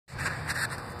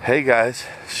Hey guys,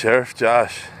 Sheriff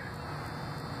Josh,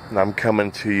 and I'm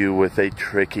coming to you with a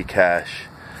tricky cache.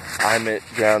 I'm at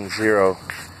ground zero,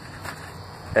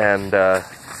 and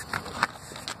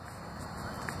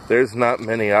there's not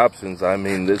many options. I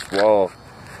mean, this wall,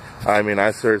 I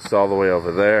searched all the way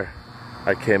over there.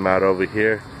 I came out over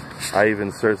here. I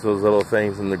even searched those little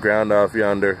things in the ground off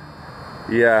yonder.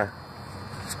 Yeah.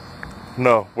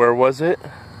 No, where was it?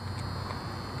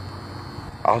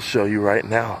 I'll show you right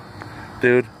now.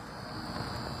 Dude,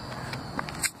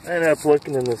 I ended up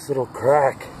looking in this little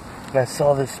crack and I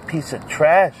saw this piece of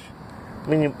trash. I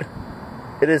mean,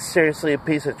 it is seriously a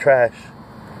piece of trash.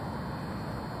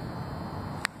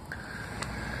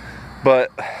 But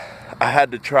I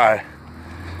had to try.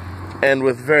 And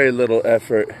with very little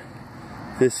effort,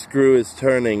 this screw is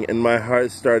turning and my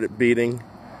heart started beating.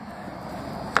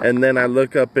 And then I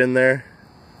look up in there.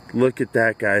 Look at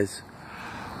that, guys.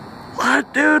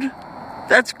 What, dude?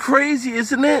 That's crazy,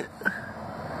 isn't it?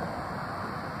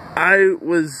 I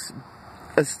was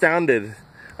astounded.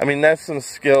 I mean, that's some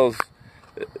skills,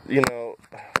 you know,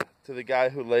 to the guy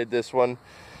who laid this one.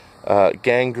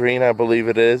 Gangrene, I believe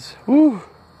it is. Woo.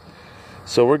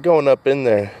 So we're going up in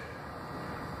there.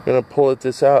 Gonna pull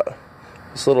this out.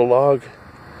 This little log.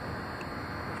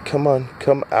 Come on,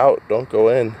 come out. Don't go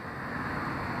in.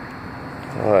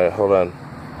 Alright, hold on.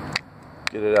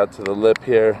 Get it out to the lip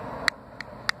here.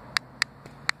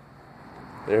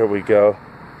 There we go.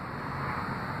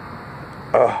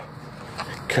 Oh,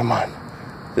 come on.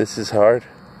 This is hard.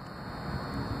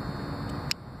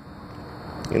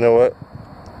 You know what?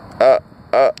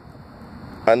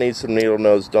 I need some needle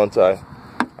nose, don't I?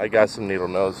 I got some needle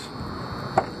nose.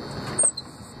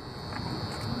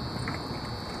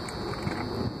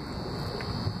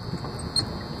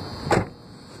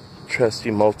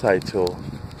 Trusty multi-tool.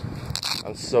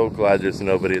 I'm so glad there's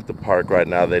nobody at the park right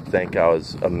now. They'd think I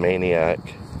was a maniac.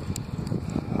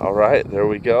 Alright, there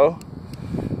we go.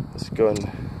 Let's go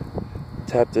and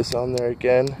tap this on there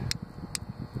again.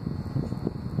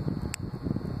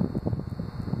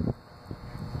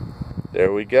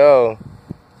 There we go.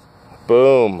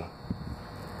 Boom.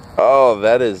 Oh,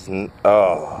 that is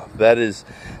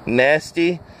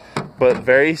nasty, but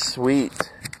very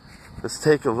sweet. Let's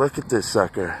take a look at this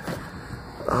sucker.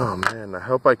 Oh man, I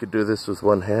hope I could do this with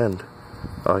one hand.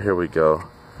 Oh, here we go.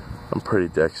 I'm pretty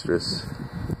dexterous.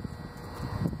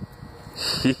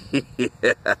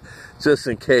 Yeah, just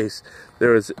in case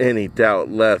there was any doubt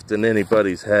left in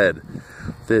anybody's head,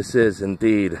 this is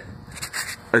indeed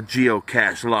a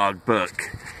geocache logbook.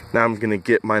 Now I'm gonna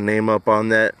get my name up on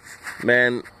that.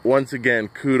 Man, once again,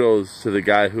 kudos to the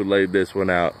guy who laid this one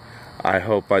out. I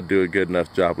hope I do a good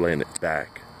enough job laying it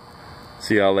back.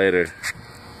 See y'all later.